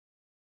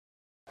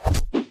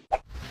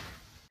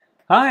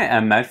Hi,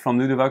 I'm Matt from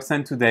Ludovox,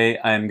 and today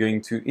I am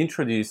going to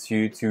introduce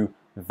you to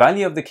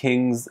Valley of the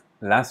Kings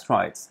Last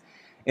Rites.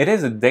 It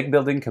is a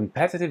deck-building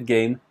competitive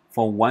game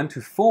for 1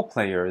 to 4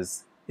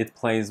 players. It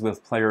plays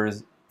with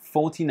players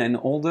 14 and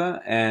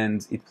older,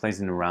 and it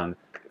plays in around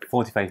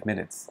 45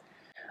 minutes.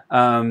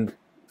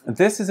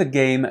 This is a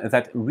game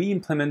that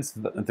re-implements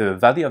the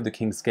Valley of the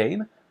Kings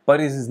game,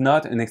 but it is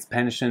not an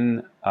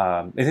expansion,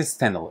 it is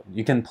standalone.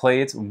 You can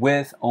play it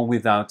with or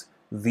without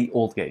the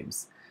old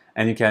games.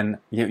 And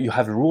you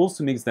have rules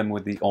to mix them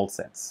with the old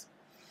sets.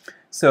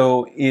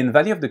 So in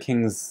Valley of the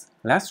Kings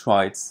Last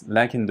Rites,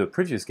 like in the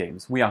previous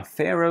games, we are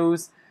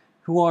pharaohs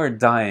who are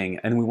dying,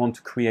 and we want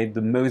to create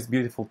the most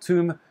beautiful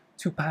tomb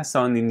to pass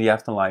on in the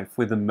afterlife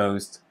with the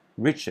most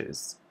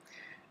riches.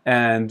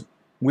 And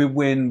we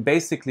win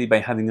basically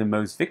by having the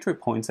most victory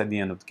points at the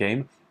end of the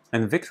game,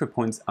 and victory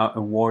points are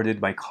awarded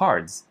by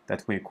cards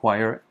that we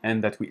acquire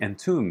and that we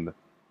entomb.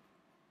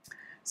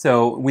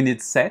 So we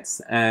need sets,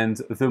 and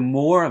the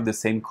more of the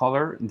same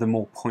color, the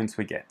more points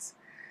we get.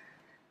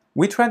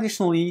 We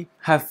traditionally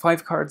have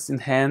 5 cards in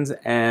hand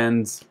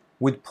and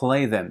would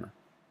play them.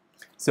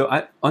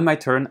 So on my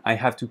turn, I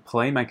have to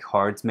play my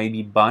cards,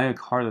 maybe buy a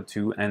card or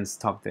two and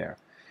stop there.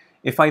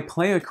 If I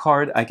play a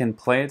card, I can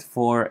play it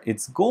for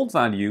its gold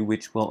value,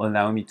 which will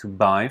allow me to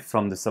buy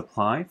from the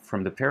supply,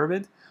 from the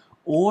pyramid,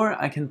 or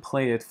I can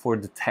play it for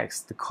the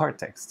text, the card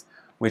text,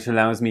 which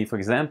allows me, for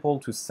example,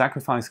 to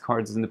sacrifice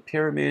cards in the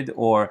pyramid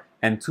or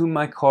entomb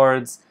my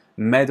cards,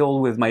 meddle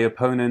with my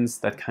opponents,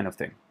 that kind of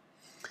thing.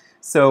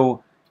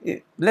 So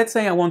let's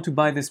say I want to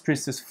buy this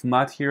Priestess of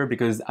Maat here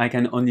because I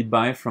can only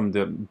buy from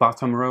the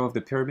bottom row of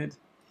the pyramid.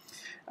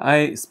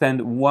 I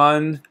spend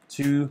 1,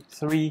 2,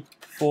 3,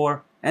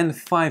 4, and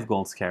 5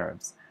 gold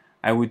scarabs.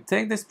 I would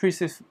take this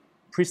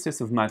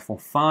Priestess of Maat for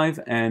 5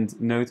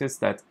 and notice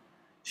that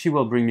she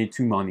will bring me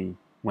 2 money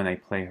when I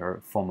play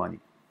her for money.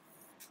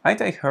 I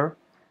take her.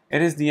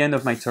 It is the end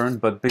of my turn,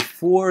 but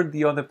before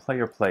the other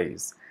player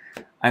plays,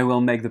 I will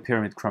make the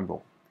pyramid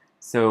crumble.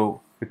 So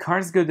the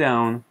cards go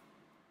down,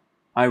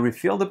 I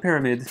refill the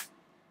pyramid,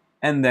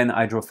 and then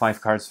I draw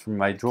 5 cards from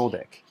my draw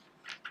deck.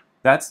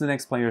 That's the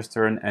next player's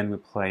turn, and we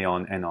play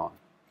on and on.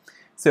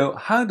 So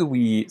how do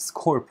we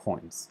score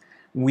points?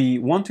 We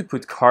want to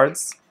put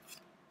cards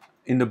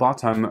in the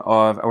bottom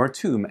of our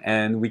tomb,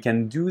 and we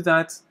can do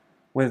that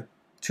with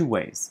 2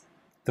 ways.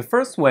 The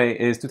first way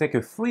is to take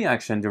a free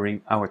action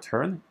during our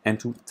turn and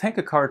to take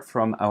a card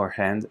from our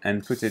hand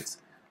and put it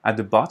at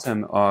the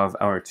bottom of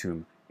our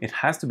tomb. It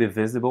has to be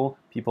visible.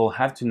 People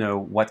have to know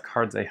what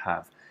cards they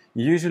have.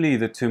 Usually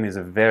the tomb is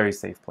a very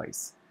safe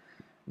place.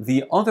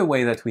 The other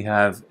way that we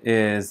have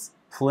is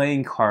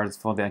playing cards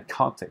for their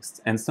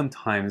context, and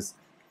sometimes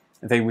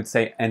they would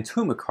say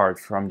entomb a card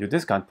from your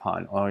discard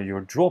pile or your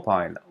draw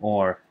pile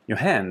or your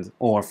hand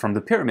or from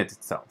the pyramid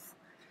itself.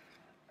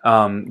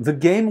 The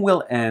game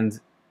will end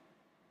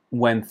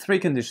when 3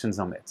 conditions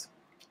are met.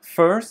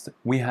 First,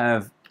 we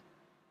have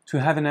to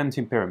have an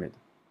empty pyramid.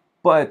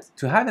 But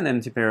to have an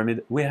empty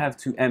pyramid, we have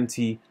to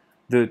empty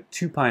the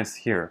 2 piles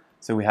here.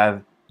 So we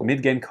have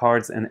mid-game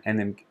cards and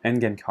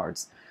end-game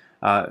cards.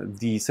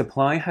 The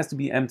supply has to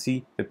be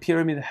empty, the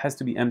pyramid has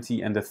to be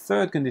empty, and the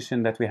third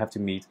condition that we have to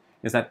meet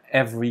is that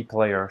every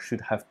player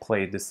should have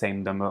played the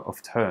same number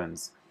of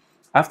turns.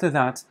 After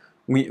that,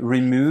 we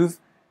remove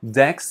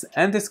decks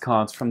and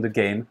discards from the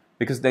game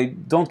because they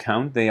don't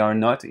count, they are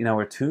not in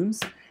our tombs,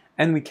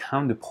 and we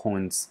count the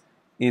points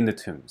in the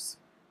tombs.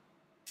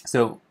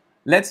 So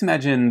let's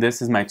imagine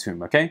this is my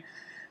tomb, okay?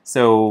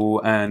 So,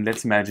 and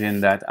let's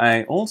imagine that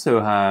I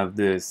also have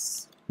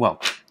this,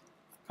 well,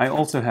 I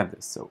also have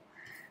this, so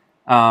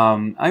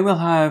I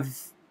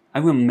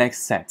will make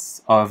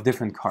sets of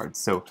different cards.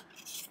 So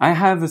I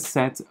have a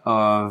set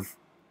of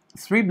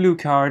 3 blue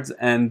cards,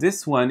 and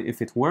this one, if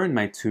it were in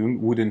my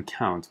tomb, wouldn't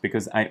count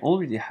because I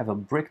already have a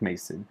brick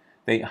mason.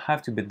 They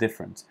have to be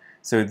different.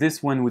 So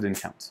this one wouldn't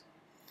count.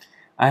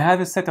 I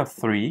have a set of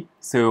 3,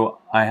 so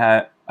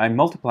I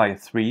multiply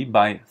 3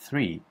 by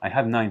 3. I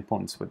have 9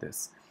 points with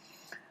this.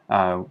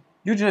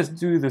 You just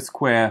do the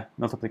square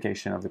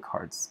multiplication of the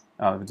cards,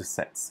 of the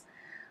sets.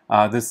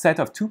 The set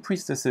of 2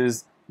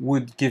 priestesses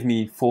would give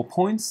me 4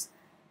 points.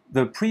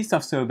 The priest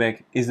of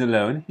Sobek is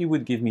alone. He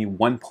would give me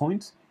 1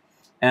 point.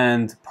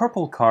 And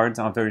purple cards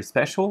are very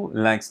special,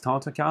 like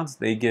starter cards.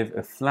 They give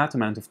a flat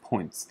amount of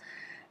points.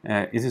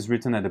 It is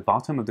written at the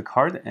bottom of the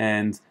card,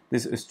 and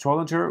this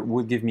astrologer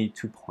would give me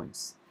 2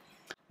 points.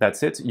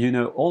 That's it. You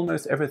know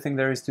almost everything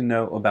there is to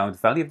know about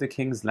Valley of the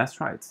Kings Last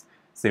Rites.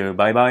 So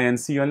bye bye and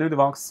see you on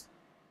Ludovox.